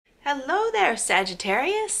Hello there,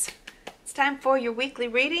 Sagittarius. It's time for your weekly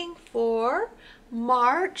reading for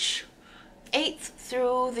March 8th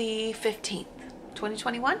through the 15th,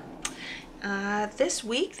 2021. This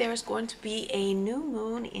week there's going to be a new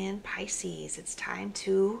moon in Pisces. It's time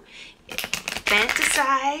to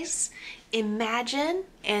fantasize, imagine,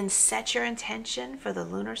 and set your intention for the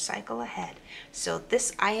lunar cycle ahead. So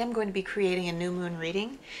I am going to be creating a new moon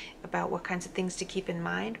reading about what kinds of things to keep in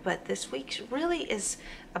mind, but this week really is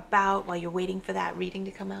about, while you're waiting for that reading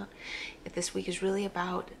to come out, this week is really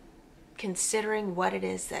about considering what it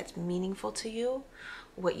is that's meaningful to you,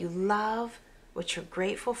 what you love, what you're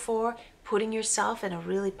grateful for, putting yourself in a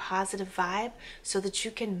really positive vibe so that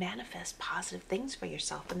you can manifest positive things for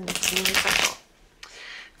yourself in the next lunar cycle.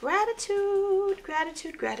 Gratitude,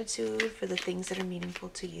 gratitude, gratitude for the things that are meaningful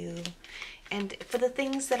to you. And for the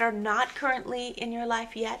things that are not currently in your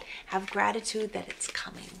life yet, have gratitude that it's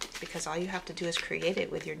coming, because all you have to do is create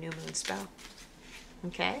it with your new moon spell.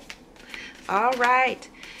 Okay? All right.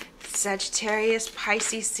 Sagittarius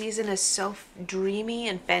Pisces season is so dreamy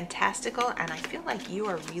and fantastical, and I feel like you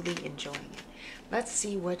are really enjoying it. Let's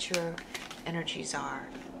see what your energies are.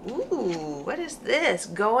 Ooh, what is this?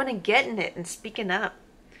 Going and getting it and speaking up.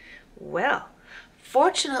 Well,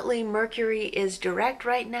 fortunately, Mercury is direct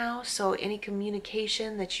right now, so any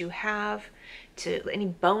communication that you have, any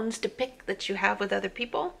bones to pick that you have with other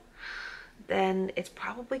people, then it's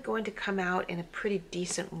probably going to come out in a pretty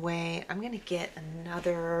decent way. I'm going to get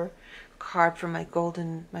another card from my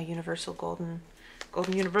universal golden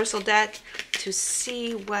universal deck to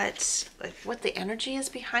see what the energy is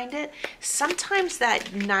behind it. Sometimes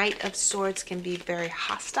that Knight of Swords can be very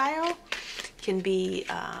hostile, can be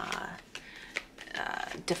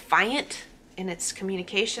defiant in its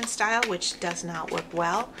communication style, which does not work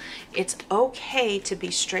well. It's okay to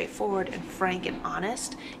be straightforward and frank and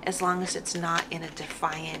honest as long as it's not in a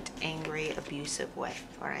defiant, angry, abusive way.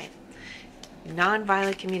 All right.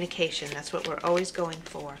 Non-violent communication, that's what we're always going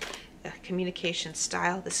for. A communication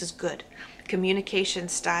style, this is good. Communication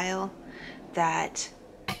style that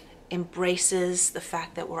embraces the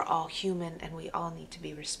fact that we're all human and we all need to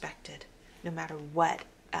be respected, no matter what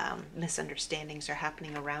misunderstandings are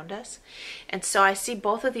happening around us. And so I see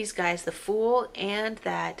both of these guys, the Fool and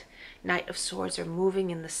that Knight of Swords, are moving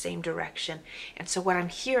in the same direction. And so what I'm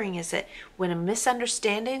hearing is that when a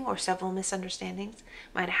misunderstanding or several misunderstandings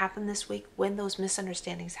might happen this week, when those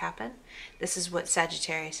misunderstandings happen, this is what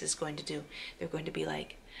Sagittarius is going to do. They're going to be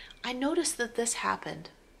like, I noticed that this happened,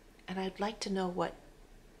 and I'd like to know what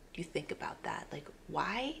you think about that. Like,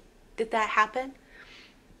 why did that happen?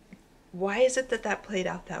 Why is it that that played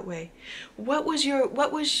out that way? What was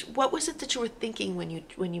it that you were thinking when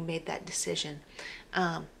you made that decision?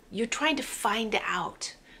 You're trying to find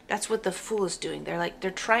out. That's what the Fool is doing.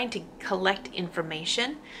 They're trying to collect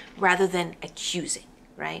information rather than accusing,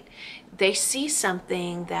 right? They see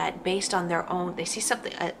something that based on their own, they see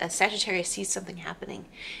something, a Sagittarius sees something happening,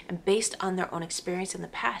 and based on their own experience in the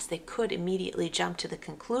past, they could immediately jump to the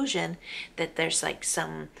conclusion that there's like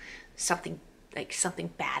something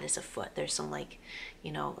bad is afoot. There's some like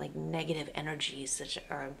negative energies that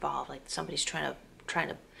are involved. Like somebody's trying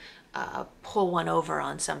to pull one over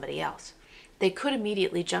on somebody else. They could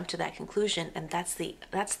immediately jump to that conclusion, and that's the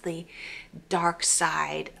dark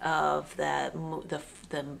side of the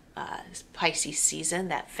Pisces season.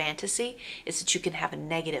 That fantasy is that you can have a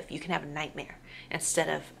nightmare instead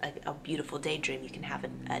of a beautiful daydream. You can have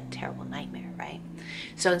a terrible nightmare, right?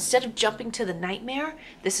 So instead of jumping to the nightmare,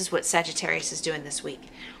 this is what Sagittarius is doing this week.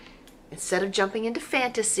 Instead of jumping into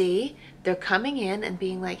fantasy, they're coming in and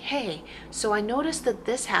being like, hey, so I noticed that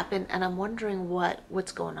this happened, and I'm wondering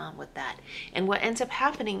what's going on with that. And what ends up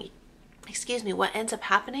happening is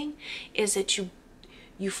that you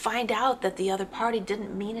find out that the other party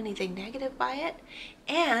didn't mean anything negative by it,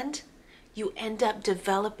 and you end up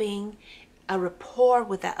developing a rapport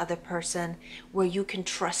with that other person where you can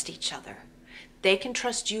trust each other. They can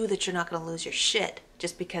trust you that you're not going to lose your shit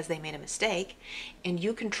just because they made a mistake, and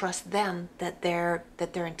you can trust them that their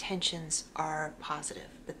intentions are positive,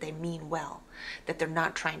 that they mean well, that they're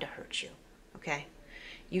not trying to hurt you. Okay?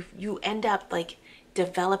 You end up like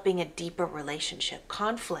developing a deeper relationship.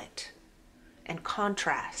 Conflict and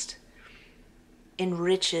contrast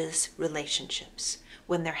enriches relationships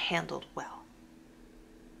when they're handled well.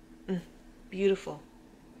 Beautiful.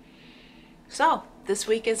 So this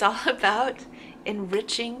week is all about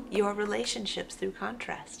enriching your relationships through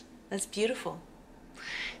contrast. That's beautiful.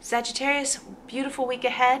 Sagittarius, beautiful week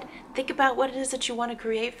ahead. Think about what it is that you want to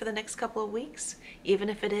create for the next couple of weeks, even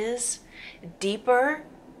if it is deeper,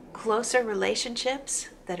 closer relationships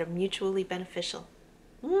that are mutually beneficial.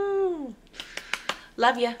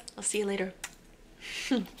 Love ya. I'll see you later.